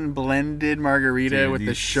watermelon blended margarita Dude, with the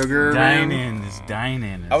these sugar dine rim in, dine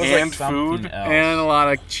in. I was like- And food? and a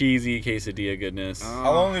lot of cheesy quesadilla goodness.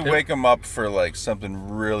 I'll only wake him up for like something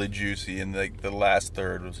really juicy, and like the last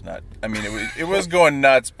third was not. I mean, it was going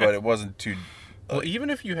nuts, but it wasn't too. Well,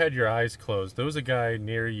 even if you had your eyes closed, there was a guy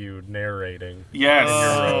near you narrating. Yes. in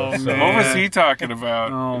your row, so- What was he talking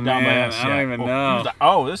about? Oh Down by man, us, I don't yeah. even He know. was like,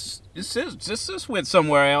 oh, this went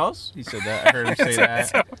somewhere else. He said that. I heard him say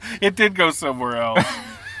that. It did go somewhere else.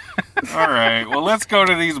 All right. Well, let's go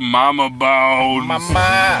to these mama bones.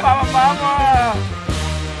 Mama.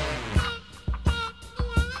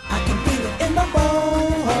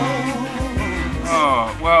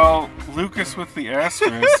 Oh, well, Lucas with the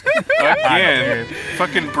asterisk again.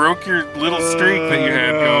 Fucking broke your little streak that you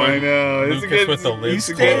had going. I know. Lucas with the lids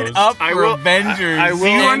You stayed closed. up for Avengers. Do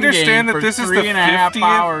you understand that this is the 3.5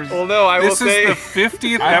 hours? Well, no, I will This say. is the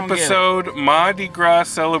 50th I don't get it. episode Mardi Gras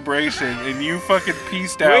celebration, and you fucking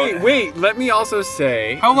pieced out. Wait. Let me also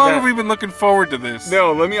say. How long that- have we been looking forward to this?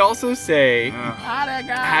 No, let me also say,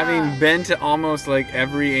 having been to almost like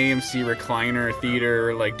every AMC recliner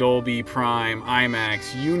theater, like Dolby, Prime,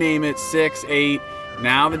 IMAX, you name it, 6, 8,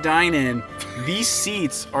 now the dine-in, these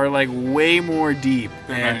seats are like way more deep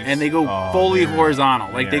and they go fully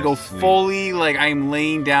horizontal. Like they go fully, like I'm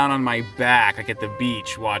laying down on my back, like at the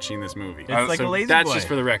beach watching this movie. It's like a lazy That's boy. just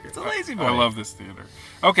for the record. It's a lazy boy. I love this theater.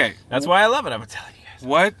 Okay. That's why I love it. I'm telling you guys.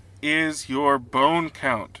 What is your bone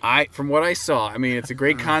count? From what I saw, I mean, it's a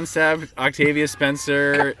great concept. Octavia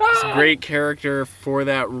Spencer is a great character for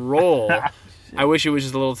that role. I wish it was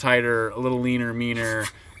just a little tighter, a little leaner, meaner,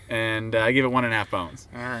 and I give it 1.5 bones.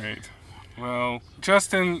 All right. Well,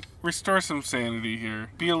 Justin, restore some sanity here.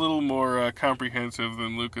 Be a little more comprehensive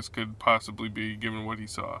than Lucas could possibly be, given what he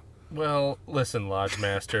saw. Well, listen, Lodge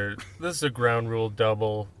Master, this is a ground rule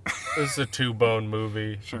double. This is a 2-bone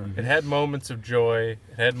movie. Sure. It had moments of joy.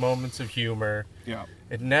 It had moments of humor. Yeah.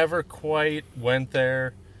 It never quite went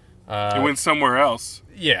there. It went somewhere else.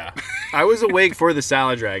 Yeah. I was awake for the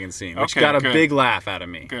salad dragon scene, which Okay, got a good. big laugh out of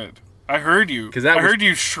me. Good. I heard you. I heard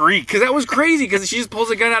you shriek. Because that was crazy, because she just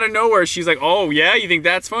pulls a gun out of nowhere. She's like, oh, yeah, you think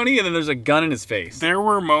that's funny? And then there's a gun in his face. There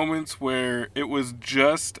were moments where it was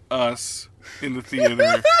just us in the theater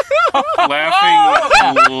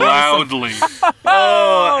laughing loudly.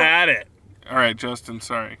 Oh, at it. All right, Justin,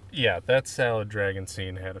 sorry. Yeah, that salad dragon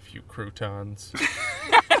scene had a few croutons.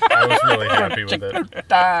 I was really happy with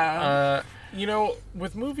it. You know,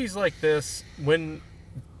 with movies like this, when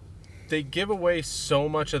they give away so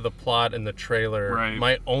much of the plot in the trailer, Right.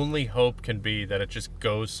 my only hope can be that it just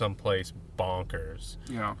goes someplace bonkers.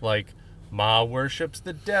 Yeah. Like, Ma worships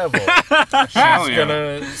the devil. Hell She's yeah.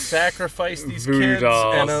 gonna sacrifice these Voodoo kids,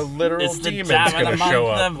 dolls. and a literal It's the demon's time of gonna the show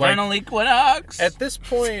month up. of Like, vernal equinox. at this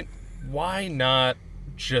point, why not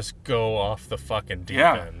just go off the fucking deep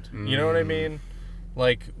Yeah. end? You know what I mean?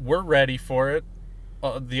 Like, we're ready for it.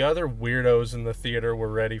 The other weirdos in the theater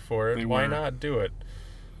were ready for it. They Why were. not do it?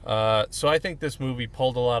 So I think this movie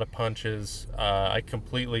pulled a lot of punches. I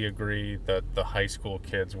completely agree that the high school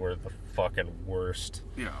kids were the fucking worst.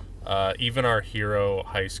 Yeah. Even our hero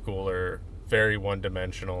high schooler, very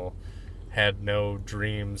one-dimensional, had no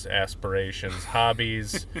dreams, aspirations,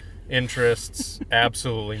 hobbies, interests,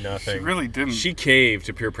 absolutely nothing. She really didn't. She caved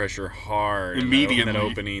to peer pressure hard in Immediately. that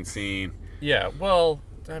opening scene. Yeah, well,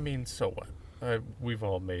 I mean, so what? We've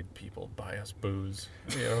all made people buy us booze.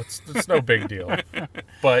 You know, it's no big deal.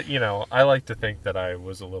 But, you know, I like to think that I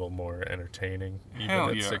was a little more entertaining, even Hell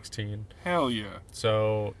at yeah. 16. Hell yeah.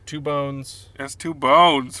 So, 2 bones. That's 2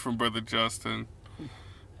 bones from Brother Justin.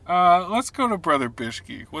 Let's go to Brother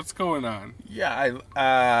Bishke. What's going on? Yeah,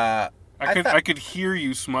 I could hear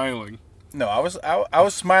you smiling. No, I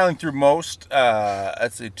was smiling through most.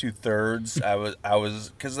 I'd say 2/3. I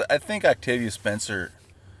was because I think Octavia Spencer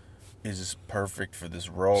is just perfect for this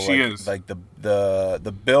role. She like, is. like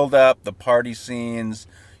the build up, the party scenes.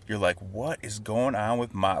 You're like, what is going on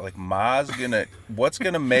with Ma? Like what's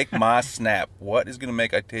gonna make Ma snap? What is gonna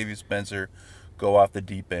make Octavia Spencer go off the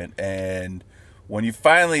deep end? And when you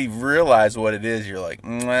finally realize what it is, you're like,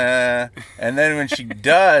 nah. And then when she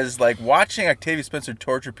does, like, watching Octavia Spencer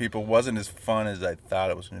torture people wasn't as fun as I thought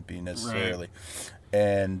it was going to be necessarily. Right.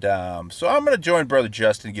 And so I'm going to join Brother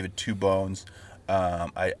Justin and give it 2 bones.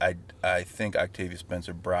 I think Octavia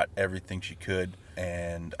Spencer brought everything she could.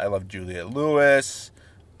 And I love Juliette Lewis.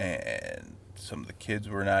 And some of the kids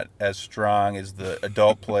were not as strong as the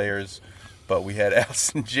adult players. But we had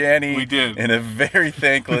Allison Janney in a very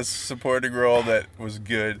thankless supporting role that was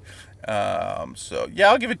good. So yeah,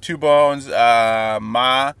 I'll give it 2 bones.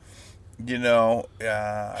 Ma, you know,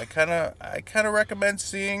 I kind of recommend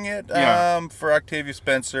seeing it. For Octavia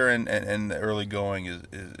Spencer and the early going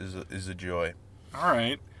is a joy. All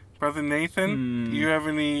right, Brother Nathan, do you have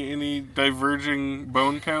any diverging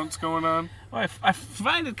bone counts going on? Well, I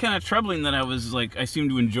find it kind of troubling that I seem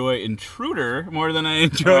to enjoy Intruder more than I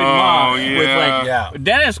enjoyed Ma. Yeah. With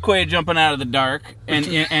Dennis Quaid jumping out of the dark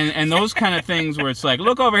and those kind of things where it's like,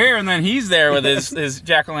 look over here, and then he's there with his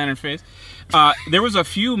jack-o'-lantern face. There was a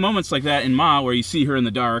few moments like that in Ma where you see her in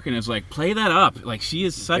the dark, and it's like, play that up. Like, she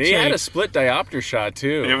is such They had a split diopter shot,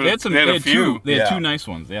 too. They had 2 nice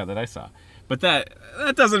ones, that I saw. But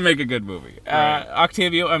that doesn't make a good movie.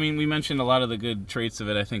 Octavia, I mean, we mentioned a lot of the good traits of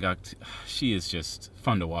it. I think she is just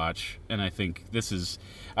fun to watch, and I think this is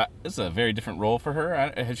a very different role for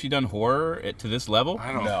her. Has she done horror to this level?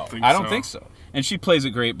 I don't think so. And she plays it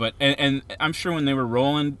great, but and I'm sure when they were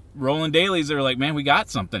rolling dailies, they were like, man, we got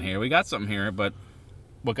something here. But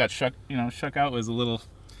what got shuck out was a little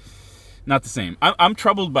not the same. I'm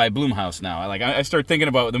troubled by Blumhouse now. I start thinking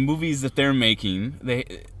about the movies that they're making.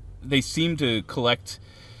 They seem to collect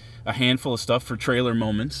a handful of stuff for trailer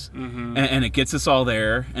moments, and it gets us all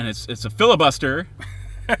there, and it's a filibuster.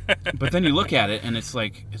 But then you look at it, and it's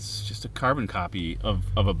like it's just a carbon copy of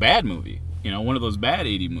a bad movie. One of those bad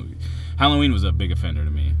 80 movies. Halloween was a big offender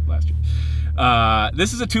to me last year.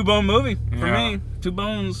 This is a two-bone movie for me. Two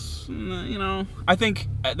bones, I think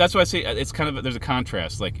that's why I say it's kind of there's a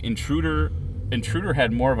contrast. Like Intruder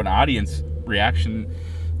had more of an audience reaction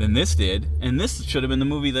than this did, and this should have been the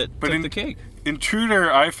movie that took the cake.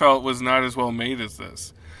 Intruder, I felt, was not as well made as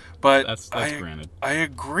this, but that's granted. I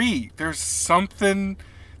agree. There was something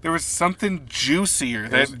juicier.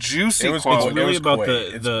 That juicy quality. It's really about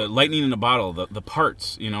the lightning in a bottle, the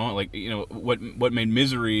parts. What made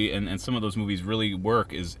Misery and some of those movies really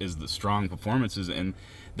work is the strong performances and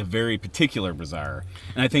the very particular Bizarre.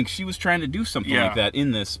 And I think she was trying to do something like that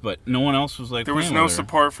in this, but no one else was like. There was no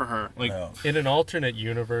support for her. In an alternate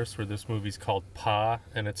universe where this movie's called Pa,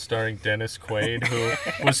 and it's starring Dennis Quaid,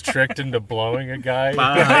 who was tricked into blowing a guy.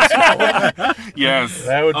 Yes,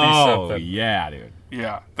 that would be something. Oh yeah, dude.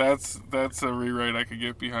 Yeah, that's a rewrite I could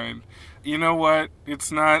get behind. You know what?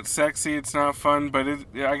 It's not sexy, it's not fun, but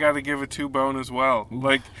I got to give it two-bone as well.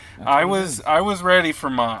 Ooh, I was ready for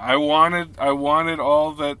Ma. I wanted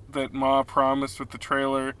all that Ma promised with the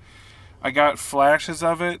trailer. I got flashes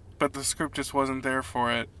of it, but the script just wasn't there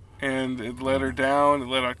for it, and it let her down. It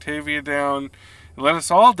let Octavia down. It let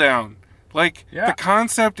us all down. The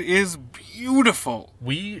concept is beautiful.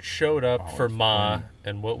 We showed up for Ma,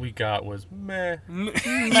 and what we got was meh.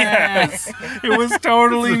 Yes, it was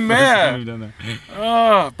totally meh.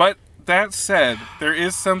 But that said, there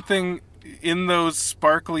is something in those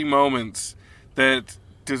sparkly moments that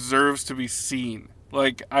deserves to be seen.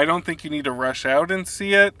 I don't think you need to rush out and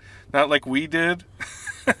see it, not like we did.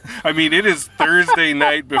 I mean, it is Thursday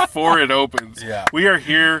night before it opens. Yeah. We are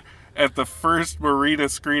here at the first Marina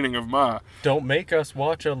screening of Ma. Don't make us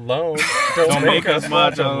watch alone. Don't make us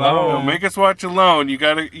watch alone. Don't make us watch alone. You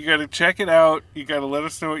gotta check it out. You gotta let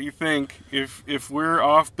us know what you think. If we're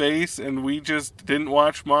off base and we just didn't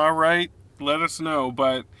watch Ma right, let us know.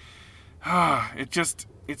 But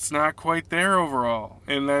it's not quite there overall,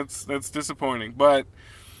 and that's disappointing. But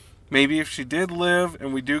maybe if she did live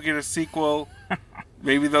and we do get a sequel,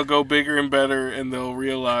 maybe they'll go bigger and better, and they'll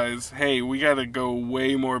realize, hey, we got to go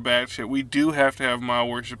way more batshit. We do have to have Ma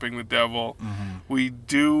worshiping the devil. Mm-hmm. We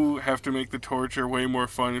do have to make the torture way more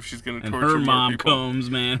fun if she's going to torture more people. And her mom comes,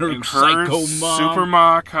 man. Her and psycho her mom. Super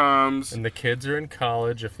Ma comes. And the kids are in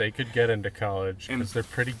college, if they could get into college, because they're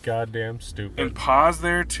pretty goddamn stupid. And Pa's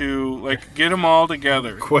there, too. Get them all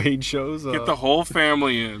together. Quaid shows up. Get the whole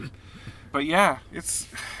family in. But, yeah, it's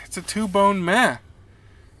a two-bone meh.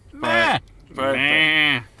 Meh. But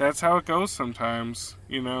that's how it goes sometimes,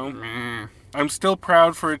 I'm still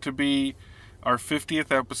proud for it to be our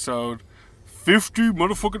 50th episode. 50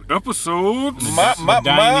 motherfucking episodes. The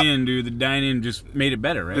dine-in, dude. The dine-in just made it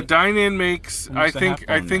better, right? The dine-in makes. I think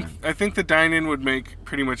the dine-in would make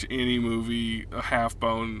pretty much any movie a half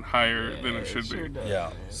bone higher than it should be.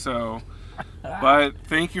 Yeah. So. But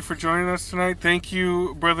thank you for joining us tonight. Thank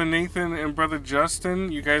you, Brother Nathan and Brother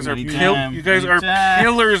Justin. You guys are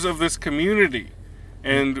pillars of this community,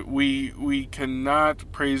 and we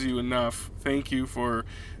cannot praise you enough. Thank you for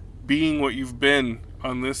being what you've been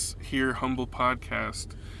on this here humble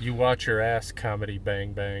podcast. You watch your ass, Comedy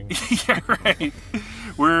Bang Bang. Yeah, right.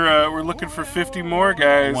 We're looking for 50 more,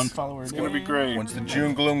 guys. One follower. It's gonna be great. Once the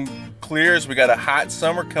June gloom clears, we got a hot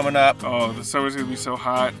summer coming up. Oh, the summer's gonna be so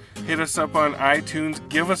hot. Hit us up on iTunes.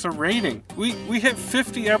 Give us a rating. We hit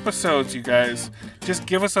 50 episodes, you guys. Just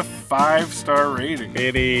give us a 5-star rating.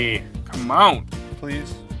 Baby. Come on.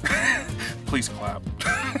 Please. Please clap.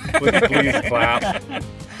 Please clap.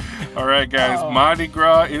 All right, guys. Mardi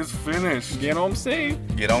Gras is finished. Get home safe.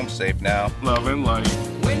 Get home safe now. Love and light.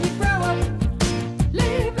 When you grow up,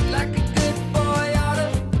 live it like a good boy oughta.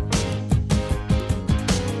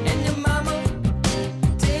 And your mama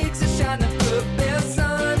takes a shot and put their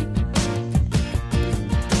son.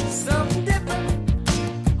 Something different.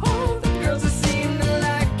 All the girls that seem to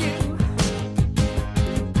like you.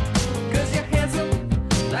 'Cause you're handsome,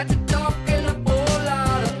 like to talk and a whole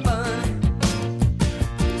lot of fun.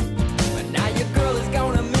 But now your girl is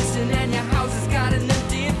gone missing and your house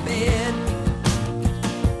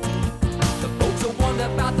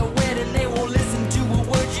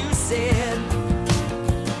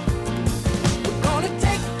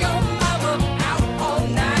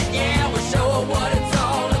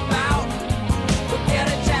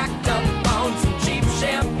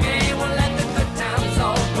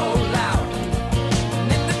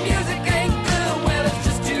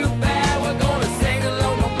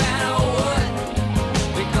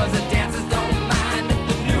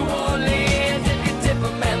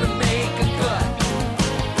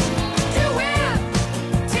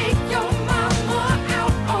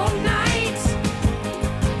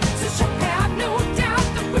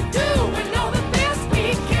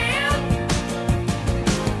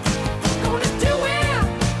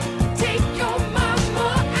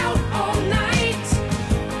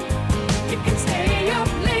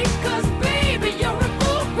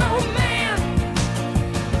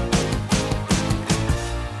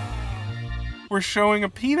were showing a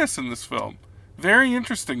penis in this film. Very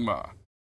interesting, Ma.